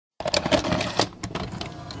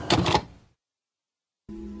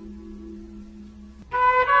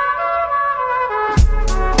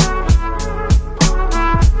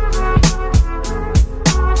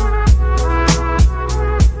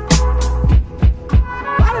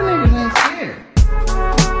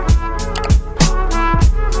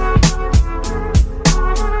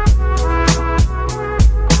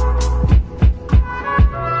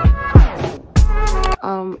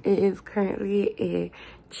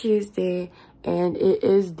Tuesday and it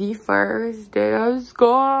is the first day of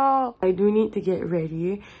school. I do need to get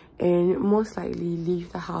ready and most likely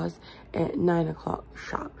leave the house at 9 o'clock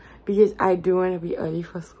sharp because I do want to be early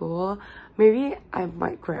for school. Maybe I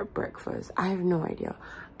might grab breakfast. I have no idea,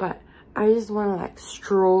 but I just want to like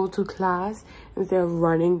stroll to class instead of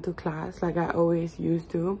running to class like I always used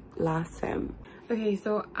to last sem. Okay,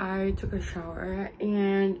 so I took a shower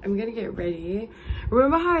and I'm gonna get ready.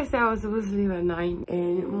 Remember how I said I was supposed to leave at 9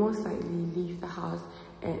 and most likely leave the house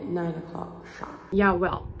at 9 o'clock sharp? Yeah,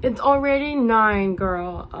 well, it's already 9,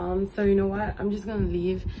 girl. So you know what? I'm just gonna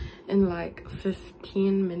leave in like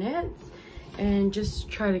 15 minutes and just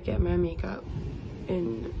try to get my makeup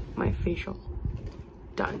and my facial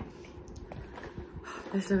done.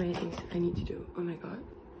 There's so many things I need to do. Oh my god.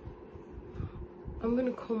 I'm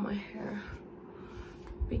gonna comb my hair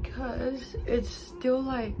because it's still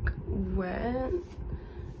like wet,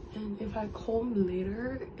 and if I comb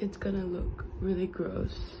later it's gonna look really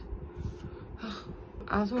gross.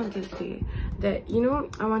 I also wanted to say that, you know,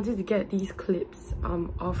 I wanted to get these clips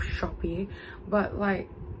off Shopee, but like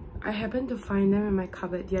I happened to find them in my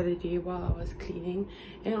cupboard the other day while I was cleaning,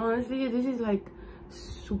 and honestly this is like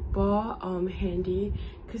super handy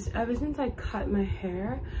because ever since I cut my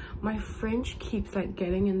hair, my fringe keeps like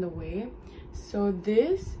getting in the way. So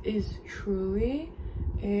this is truly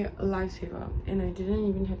a lifesaver, and I didn't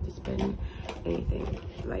even have to spend anything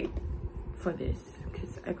like for this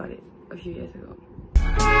because I got it a few years ago.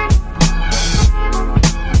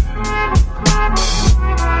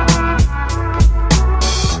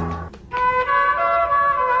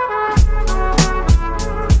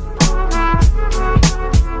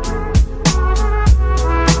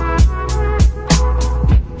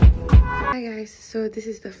 So this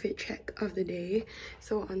is the fit check of the day.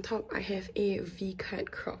 So on top I have a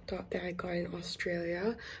V-cut crop top that I got in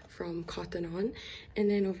Australia from Cotton On,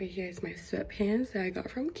 and then over here is my sweatpants that I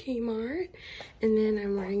got from Kmart, and then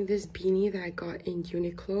I'm wearing this beanie that I got in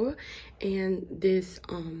Uniqlo, and this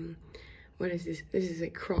what is this? This is a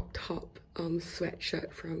crop top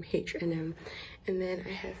sweatshirt from H&M, and then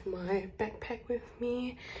I have my backpack with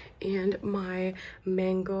me and my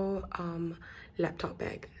mango laptop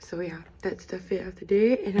bag. So yeah, that's the fit of the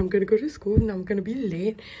day, and I'm gonna go to school and I'm gonna be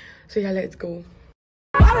late. So yeah, let's go.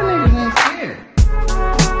 Why the niggas ain't scared?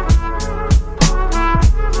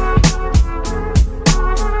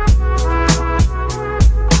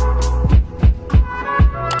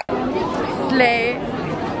 Slay.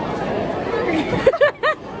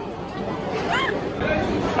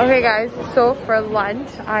 Okay guys, so for lunch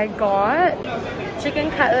I got chicken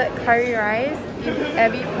cutlet, curry rice,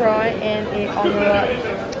 ebi prawn, and an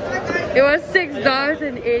omelette. It was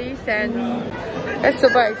 $6.80. It's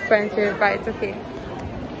super expensive, but it's okay.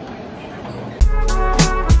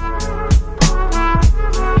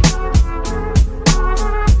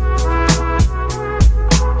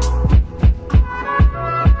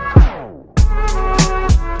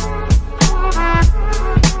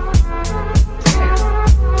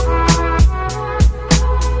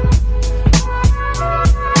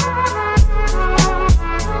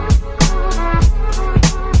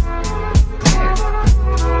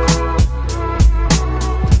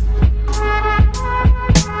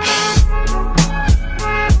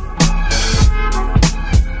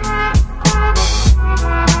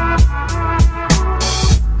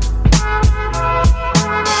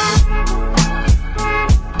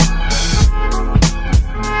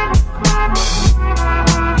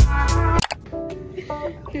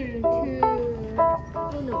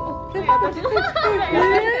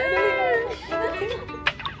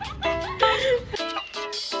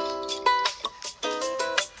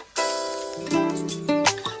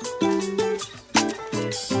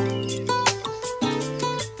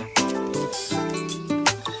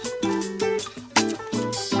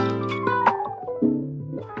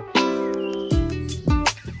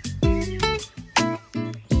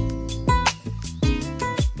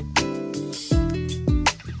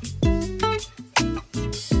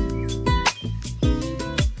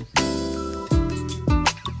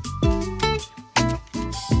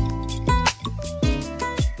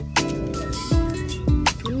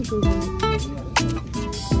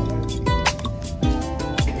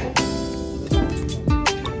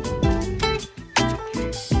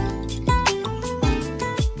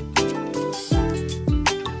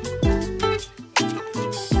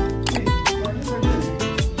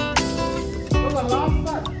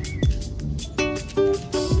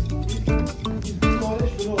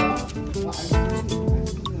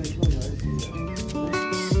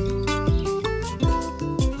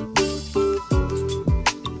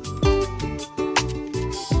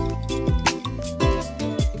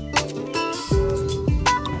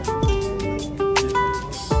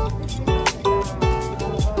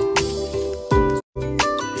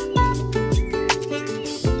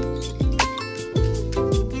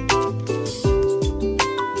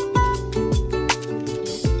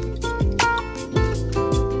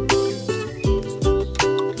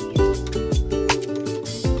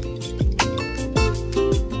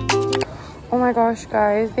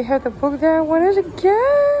 Guys, they have the book that I wanted to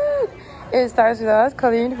get. It starts with us,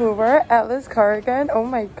 Colleen Hoover, Atlas Carrigan. Oh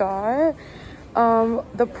my god.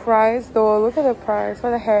 The price though, look at the price.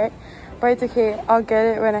 What the heck? But it's okay, I'll get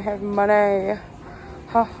it when I have money.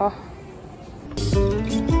 Haha.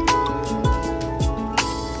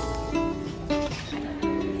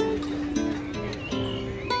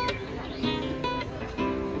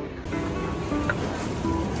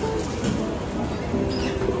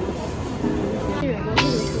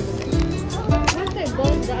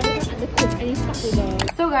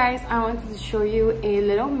 So guys, I wanted to show you a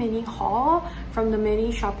little mini haul from the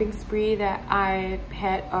mini shopping spree that I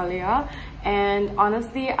had earlier. And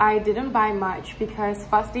honestly, I didn't buy much because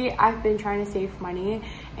firstly, I've been trying to save money,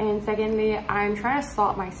 and secondly, I'm trying to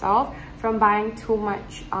stop myself from buying too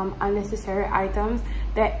much unnecessary items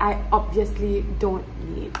that I obviously don't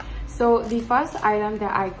need. So the first item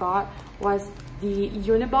that I got was the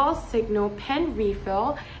Uniball Signal pen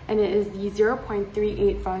refill, and it is the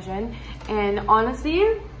 0.38 version. And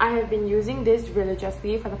honestly, I have been using this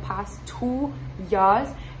religiously for the past 2 years,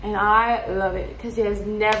 and I love it because it has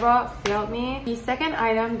never failed me. The second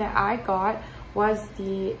item that I got was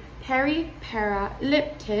the Peri Para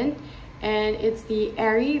lip tint, and it's the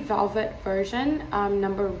Airy Velvet version,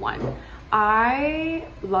 number 1. I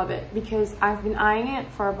love it because I've been eyeing it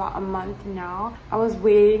for about a month now. I was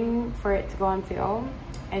waiting for it to go on sale,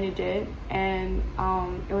 and it did, and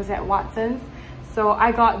it was at Watson's. So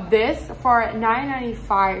I got this for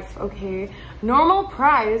 $9.95. okay, normal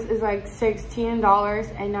price is like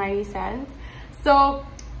 $16.90. So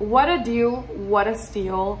what a deal, what a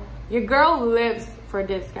steal. Your girl lives for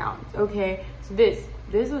discounts. Okay, so this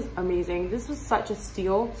was amazing. This was such a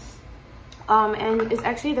steal. And it's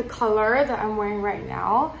actually the color that I'm wearing right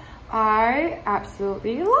now. I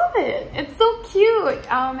absolutely love it. It's so cute.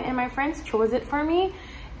 And my friends chose it for me.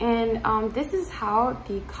 And this is how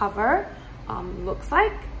the cover looks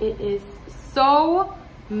like. It is so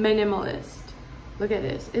minimalist. Look at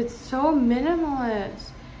this. It's so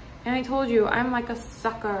minimalist. And I told you, I'm like a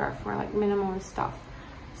sucker for like minimalist stuff.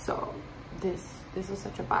 So this was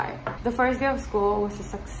such a buy. The first day of school was a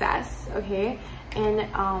success, okay? And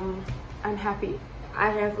I'm happy.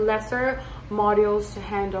 I have lesser modules to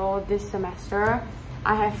handle this semester.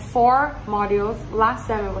 I have 4 modules. Last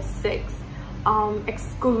sem it was 6,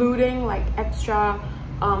 excluding like extra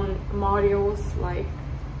modules like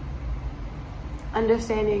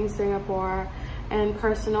understanding Singapore and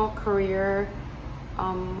personal career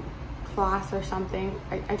class or something.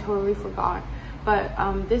 I totally forgot. But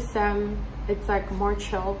this sem it's like more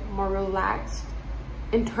chill, more relaxed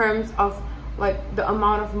in terms of like the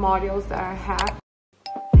amount of modules that I have.